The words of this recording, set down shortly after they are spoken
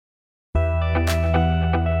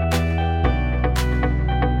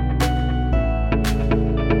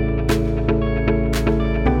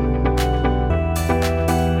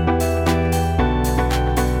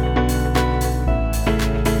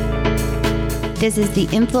This is the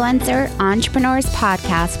Influencer Entrepreneurs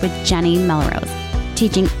Podcast with Jenny Melrose,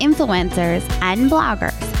 teaching influencers and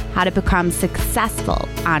bloggers how to become successful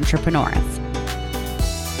entrepreneurs.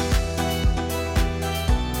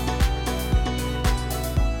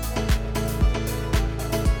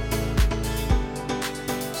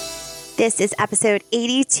 This is episode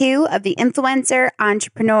 82 of the Influencer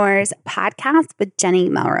Entrepreneurs Podcast with Jenny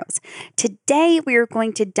Melrose. Today, we are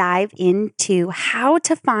going to dive into how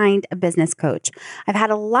to find a business coach. I've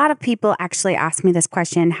had a lot of people actually ask me this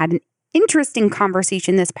question, had an interesting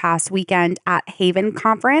conversation this past weekend at Haven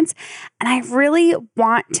Conference, and I really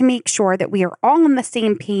want to make sure that we are all on the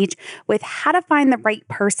same page with how to find the right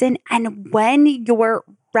person and when you're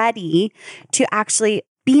ready to actually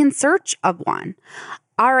be in search of one.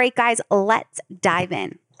 All right, guys, let's dive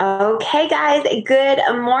in. Okay, guys, good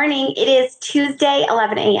morning. It is Tuesday,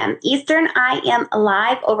 11 a.m. Eastern. I am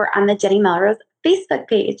live over on the Jenny Melrose Facebook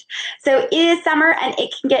page. So it is summer and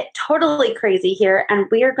it can get totally crazy here, and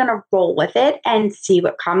we are going to roll with it and see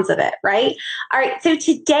what comes of it, right? All right, so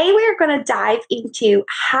today we are going to dive into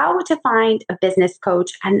how to find a business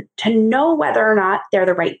coach and to know whether or not they're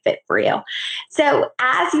the right fit for you. So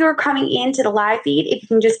as you're coming into the live feed, if you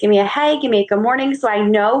can just give me a hey, give me a good morning so I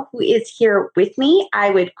know who is here with me, I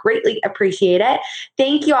would greatly appreciate it.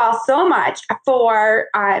 Thank you all so much for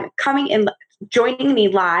coming in, joining me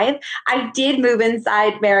live. I did move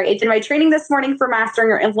inside, Mary. I did my training this morning for Mastering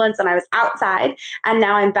Your Influence, and I was outside, and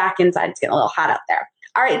now I'm back inside. It's getting a little hot out there.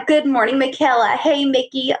 All right, good morning, Michaela. Hey,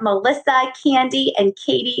 Mickey, Melissa, Candy, and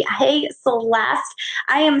Katie. Hey, Celeste.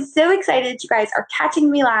 I am so excited that you guys are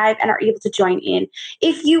catching me live and are able to join in.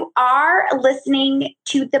 If you are listening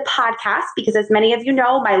to the podcast, because as many of you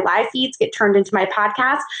know, my live feeds get turned into my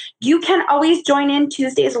podcast, you can always join in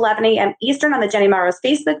Tuesdays, 11 a.m. Eastern on the Jenny Melrose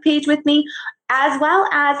Facebook page with me, as well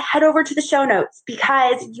as head over to the show notes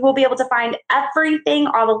because you will be able to find everything,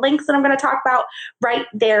 all the links that I'm going to talk about right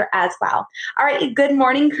there as well. All right. Good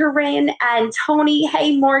morning, Corinne and Tony.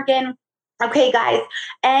 Hey, Morgan. Okay, guys.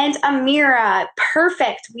 And Amira.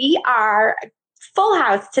 Perfect. We are full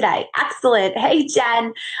house today. Excellent. Hey,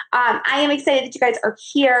 Jen. I am excited that you guys are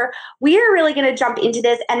here. We are really going to jump into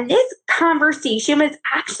this. And this conversation was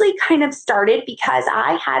actually kind of started because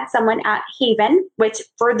I had someone at Haven, which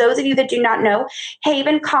for those of you that do not know,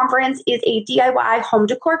 Haven Conference is a DIY home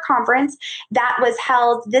decor conference that was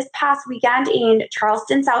held this past weekend in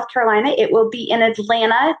Charleston, South Carolina. It will be in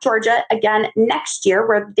Atlanta, Georgia again next year,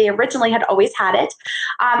 where they originally had always had it.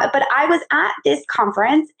 But I was at this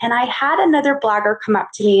conference and I had another blogger come up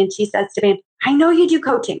to me and she says to me, I know you do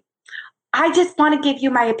coaching. I just want to give you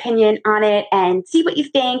my opinion on it and see what you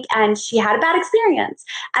think. And she had a bad experience.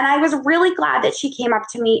 And I was really glad that she came up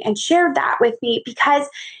to me and shared that with me because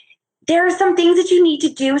there are some things that you need to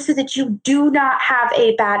do so that you do not have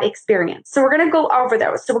a bad experience. So we're going to go over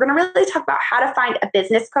those. So we're going to really talk about how to find a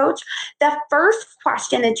business coach. The first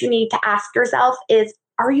question that you need to ask yourself is,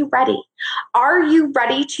 are you ready? Are you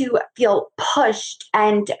ready to feel pushed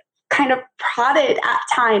and kind of prodded at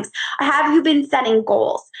times? Have you been setting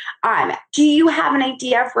goals? Do you have an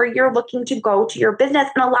idea of where you're looking to go to your business?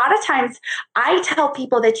 And a lot of times I tell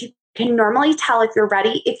people that you can normally tell if you're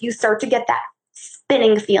ready if you start to get that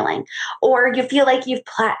spinning feeling or you feel like you've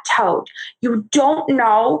plateaued. You don't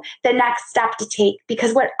know the next step to take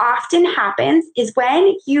because what often happens is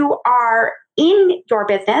when you are in your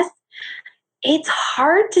business, it's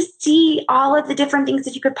hard to see all of the different things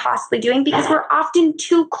that you could possibly be doing because we're often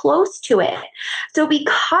too close to it. So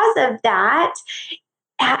because of that,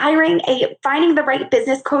 hiring finding the right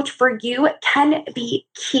business coach for you can be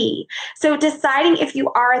key. So deciding if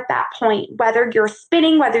you are at that point, whether you're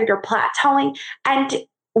spinning, whether you're plateauing, and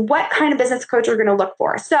what kind of business coach you're going to look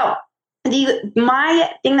for. So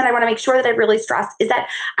my thing that I want to make sure that I really stress is that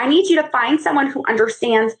I need you to find someone who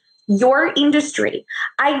understands your industry.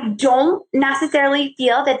 I don't necessarily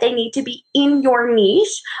feel that they need to be in your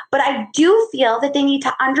niche, but I do feel that they need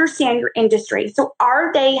to understand your industry. So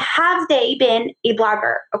have they been a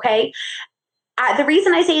blogger? Okay. The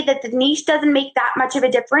reason I say that the niche doesn't make that much of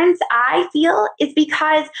a difference, I feel, is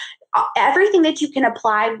because everything that you can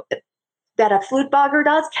apply that a food blogger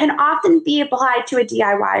does can often be applied to a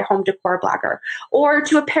DIY home decor blogger or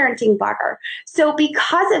to a parenting blogger. So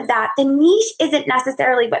because of that, the niche isn't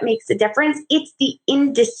necessarily what makes a difference. It's the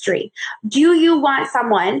industry. Do you want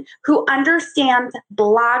someone who understands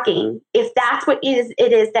blogging if that's what it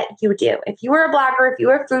is that you do? If you are a blogger, if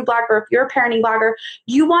you're a food blogger, if you're a parenting blogger,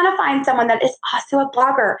 you want to find someone that is also a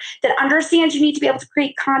blogger that understands you need to be able to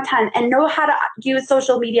create content and know how to use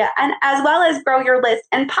social media and as well as grow your list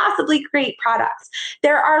and possibly create products.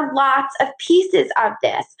 There are lots of pieces of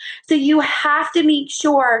this. So you have to make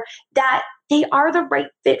sure that they are the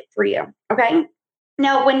right fit for you. Okay.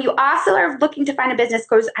 Now, when you also are looking to find a business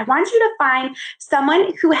coach, I want you to find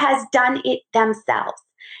someone who has done it themselves,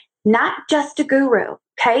 not just a guru.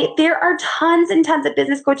 Okay. There are tons and tons of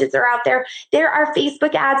business coaches that are out there. There are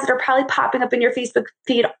Facebook ads that are probably popping up in your Facebook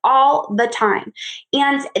feed all the time.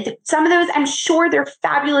 And some of those, I'm sure they're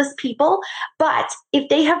fabulous people, but if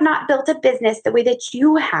they have not built a business the way that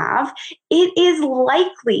you have, it is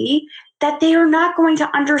likely that they are not going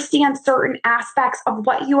to understand certain aspects of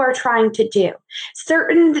what you are trying to do.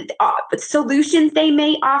 Certain solutions they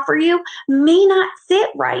may offer you may not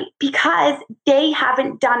sit right because they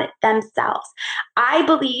haven't done it themselves. I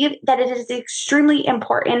believe that it is extremely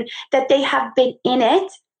important that they have been in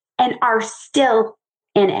it and are still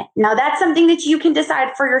in it. Now, that's something that you can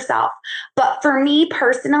decide for yourself. But for me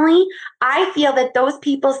personally, I feel that those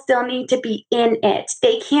people still need to be in it.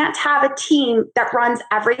 They can't have a team that runs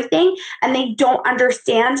everything and they don't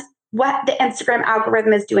understand what the Instagram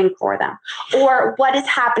algorithm is doing for them, or what is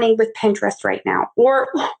happening with Pinterest right now, or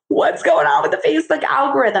what's going on with the Facebook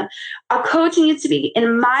algorithm. A coach needs to be,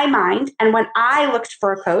 in my mind, and when I looked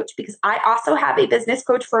for a coach, because I also have a business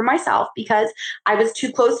coach for myself because I was too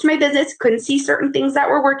close to my business, couldn't see certain things that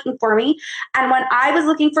were working for me. And when I was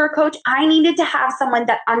looking for a coach, I needed to have someone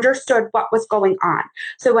that understood what was going on.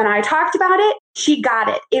 So when I talked about it, she got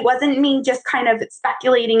it. It wasn't me just kind of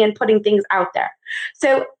speculating and putting things out there.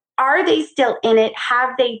 So are they still in it?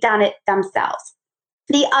 Have they done it themselves?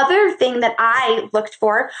 The other thing that I looked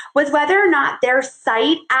for was whether or not their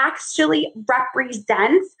site actually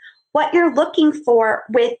represents what you're looking for,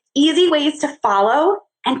 with easy ways to follow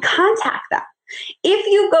and contact them. If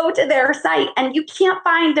you go to their site and you can't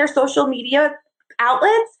find their social media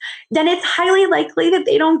outlets, then it's highly likely that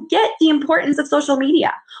they don't get the importance of social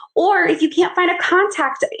media. Or if you can't find a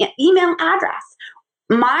contact email address.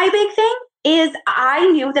 My big thing is I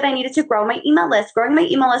knew that I needed to grow my email list. Growing my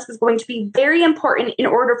email list was going to be very important in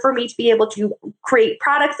order for me to be able to create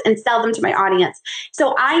products and sell them to my audience.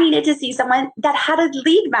 So I needed to see someone that had a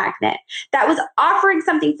lead magnet, that was offering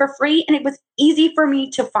something for free, and it was easy for me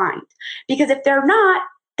to find. Because if they're not,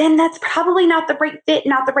 then that's probably not the right fit,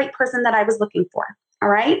 not the right person that I was looking for. All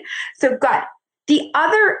right. So good. The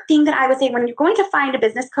other thing that I would say when you're going to find a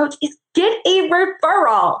business coach is get a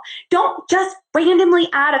referral. Don't just randomly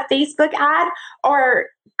add a Facebook ad or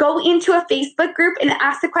go into a Facebook group and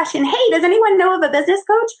ask the question, hey, does anyone know of a business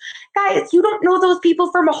coach? Guys, you don't know those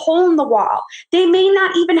people from a hole in the wall. They may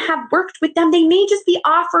not even have worked with them. They may just be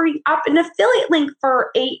offering up an affiliate link for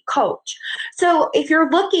a coach. So if you're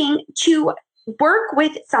looking to work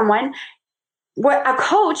with someone, a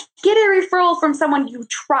coach, get a referral from someone you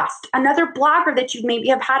trust, another blogger that you maybe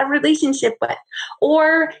have had a relationship with,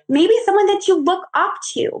 or maybe someone that you look up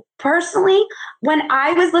to. Personally, when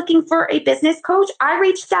I was looking for a business coach, I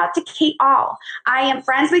reached out to Kate All. I am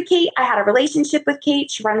friends with Kate. I had a relationship with Kate.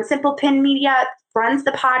 She runs Simple Pin Media, runs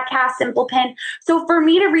the podcast Simple Pin. So for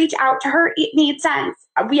me to reach out to her, it made sense.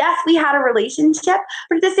 Yes, we had a relationship,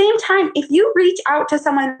 but at the same time, if you reach out to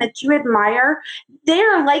someone that you admire,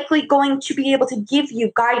 they're likely going to be able to give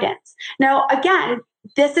you guidance. Now, again,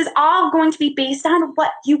 this is all going to be based on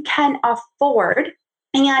what you can afford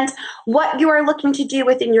and what you are looking to do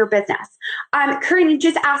within your business. Corinne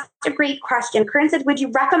just asked a great question. Corinne said, would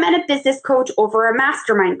you recommend a business coach over a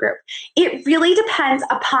mastermind group? It really depends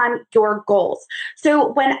upon your goals.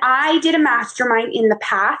 So when I did a mastermind in the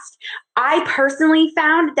past, I personally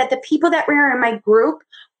found that the people that were in my group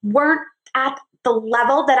weren't at the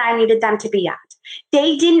level that I needed them to be at.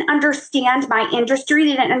 They didn't understand my industry.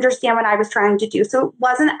 They didn't understand what I was trying to do. So it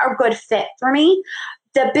wasn't a good fit for me.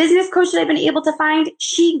 The business coach that I've been able to find,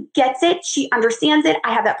 she gets it. She understands it.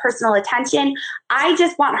 I have that personal attention. I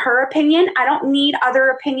just want her opinion. I don't need other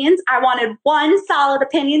opinions. I wanted one solid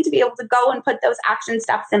opinion to be able to go and put those action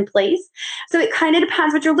steps in place. So it kind of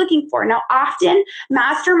depends what you're looking for. Now, often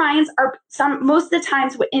masterminds are most of the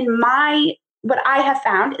times what I have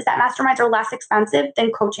found is that masterminds are less expensive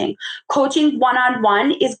than coaching. Coaching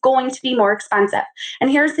one-on-one is going to be more expensive.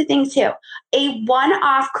 And here's the thing too, a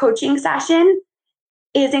one-off coaching session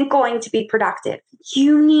isn't going to be productive.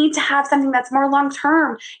 You need to have something that's more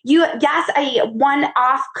long-term. Yes, a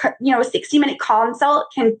one-off, 60-minute consult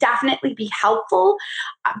can definitely be helpful,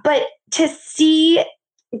 but to see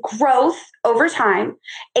growth over time,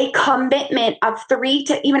 a commitment of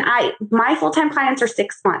my full-time clients are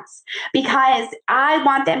 6 months because I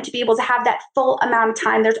want them to be able to have that full amount of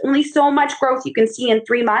time. There's only so much growth you can see in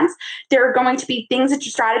 3 months. There are going to be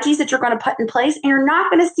strategies that you're going to put in place, and you're not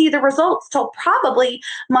going to see the results till probably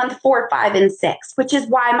month 4, 5, and 6, which is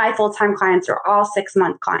why my full-time clients are all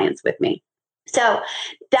 6-month clients with me. So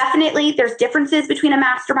definitely there's differences between a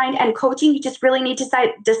mastermind and coaching. You just really need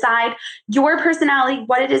to decide your personality,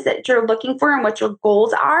 what it is that you're looking for and what your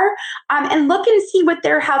goals are. And look and see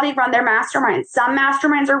how they run their masterminds. Some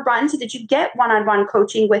masterminds are run so that you get one-on-one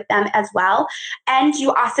coaching with them as well. And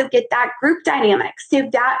you also get that group dynamic. So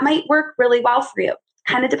that might work really well for you.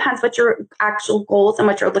 Kind of depends what your actual goals and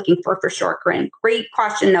what you're looking for sure, Corinne. Great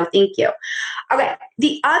question, though. Thank you. Okay.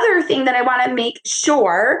 The other thing that I want to make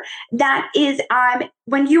sure that is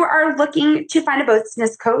when you are looking to find a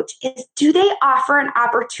business coach is, do they offer an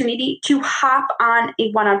opportunity to hop on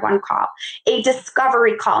a one-on-one call, a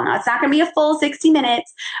discovery call? Now, it's not going to be a full 60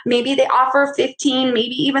 minutes. Maybe they offer 15,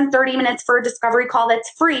 maybe even 30 minutes for a discovery call that's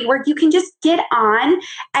free, where you can just get on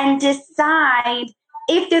and decide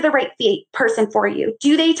if they're the right person for you.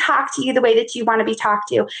 Do they talk to you the way that you want to be talked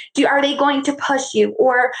to? Are they going to push you,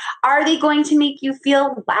 or are they going to make you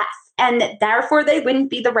feel less and therefore they wouldn't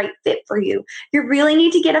be the right fit for you? You really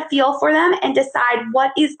need to get a feel for them and decide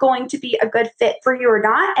what is going to be a good fit for you or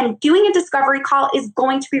not. And doing a discovery call is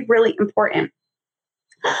going to be really important.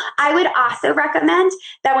 I would also recommend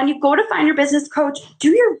that when you go to find your business coach, do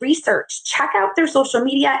your research, check out their social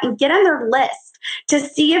media, and get on their list to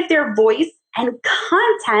see if their voice and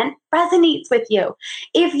content resonates with you.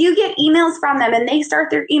 If you get emails from them and they start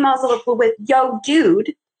their emails with "yo,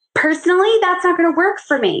 dude," personally, that's not going to work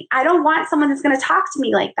for me. I don't want someone that's going to talk to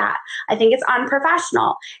me like that. I think it's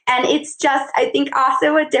unprofessional. And it's just, I think,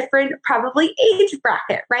 also a different probably age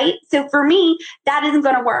bracket, right? So for me, that isn't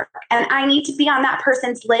going to work. And I need to be on that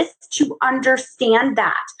person's list to understand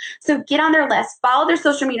that. So get on their list, follow their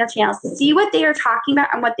social media channels, see what they are talking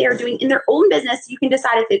about and what they are doing in their own business. You can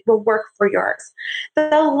decide if it will work for yours.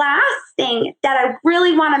 The last thing that I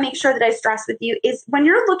really want to make sure that I stress with you is, when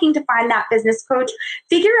you're looking to find that business coach,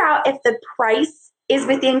 figure out if the price is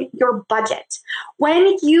within your budget.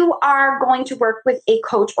 When you are going to work with a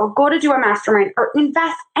coach or go to do a mastermind or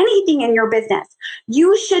invest anything in your business,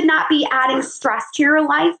 you should not be adding stress to your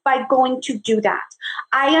life by going to do that.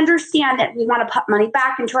 I understand that we want to put money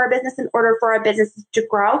back into our business in order for our business to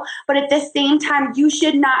grow, but at the same time, you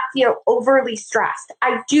should not feel overly stressed.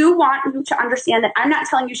 I do want you to understand that I'm not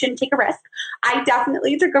telling you shouldn't take a risk. I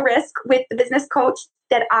definitely took a risk with the business coach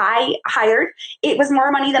that I hired. It was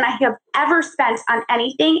more money than I have ever spent on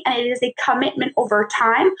anything, and it is a commitment over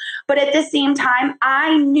time. But at the same time,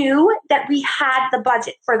 I knew that we had the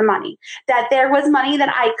budget for the money, that there was money that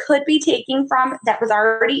I could be taking from that was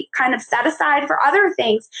already kind of set aside for other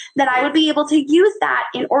things, that I would be able to use that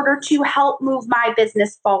in order to help move my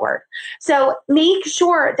business forward. So make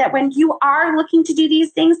sure that when you are looking to do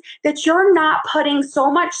these things, that you're not putting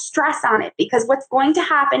so much stress on it, because what's going to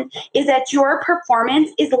happen is that your performance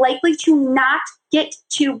is likely to not get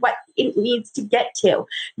to what it needs to get to.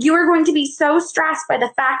 You are going to be so stressed by the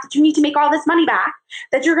fact that you need to make all this money back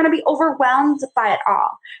that you're going to be overwhelmed by it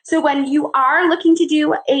all. So when you are looking to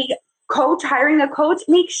do hiring a coach,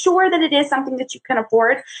 make sure that it is something that you can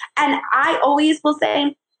afford. And I always will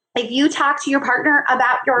say, if you talk to your partner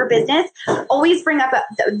about your business, always bring up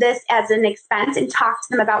this as an expense and talk to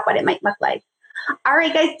them about what it might look like. All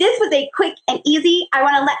right, guys, this was a quick and easy. I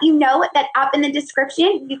want to let you know that up in the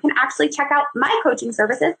description, you can actually check out my coaching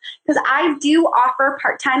services, because I do offer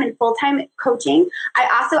part-time and full-time coaching.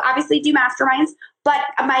 I also obviously do masterminds, but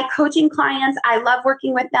my coaching clients, I love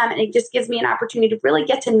working with them, and it just gives me an opportunity to really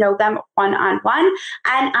get to know them one-on-one.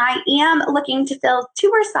 And I am looking to fill 2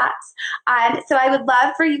 more spots. So I would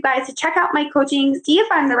love for you guys to check out my coaching, see if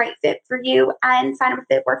I'm the right fit for you, and sign up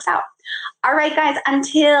if it works out. All right, guys,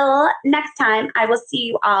 until next time, I will see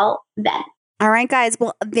you all then. All right, guys.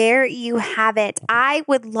 Well, there you have it. I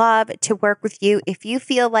would love to work with you if you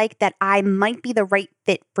feel like that I might be the right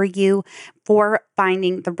fit for you for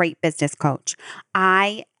finding the right business coach.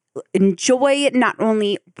 I enjoy not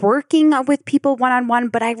only working with people one-on-one,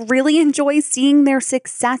 but I really enjoy seeing their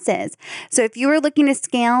successes. So if you are looking to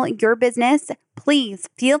scale your business, please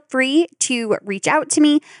feel free to reach out to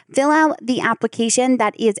me, fill out the application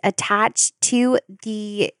that is attached to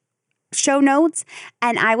the show notes,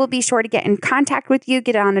 and I will be sure to get in contact with you,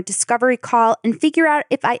 get on a discovery call, and figure out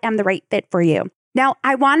if I am the right fit for you. Now,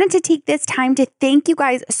 I wanted to take this time to thank you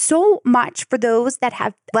guys so much for those that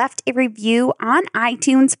have left a review on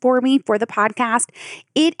iTunes for me for the podcast.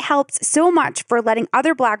 It helps so much for letting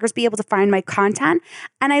other bloggers be able to find my content.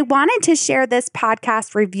 And I wanted to share this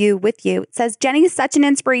podcast review with you. It says, Jenny is such an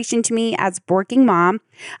inspiration to me as a working mom.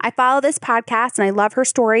 I follow this podcast and I love her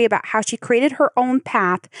story about how she created her own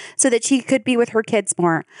path so that she could be with her kids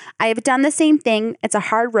more. I have done the same thing. It's a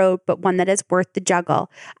hard road, but one that is worth the juggle.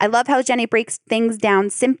 I love how Jenny breaks things down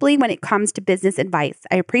simply when it comes to business advice.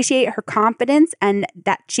 I appreciate her confidence and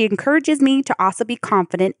that she encourages me to also be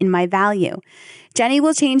confident in my value. Jenny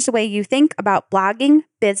will change the way you think about blogging,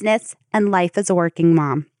 business, and life as a working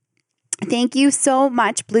mom. Thank you so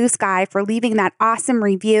much, Blue Sky, for leaving that awesome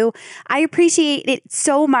review. I appreciate it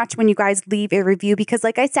so much when you guys leave a review because,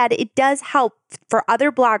 like I said, it does help for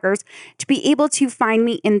other bloggers to be able to find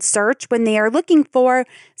me in search when they are looking for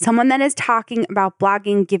someone that is talking about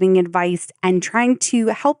blogging, giving advice, and trying to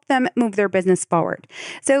help them move their business forward.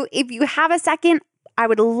 So if you have a second, I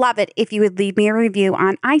would love it if you would leave me a review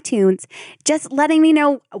on iTunes, just letting me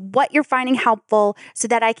know what you're finding helpful so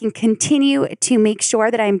that I can continue to make sure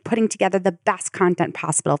that I'm putting together the best content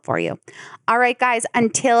possible for you. All right, guys,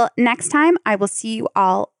 until next time, I will see you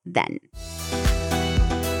all then.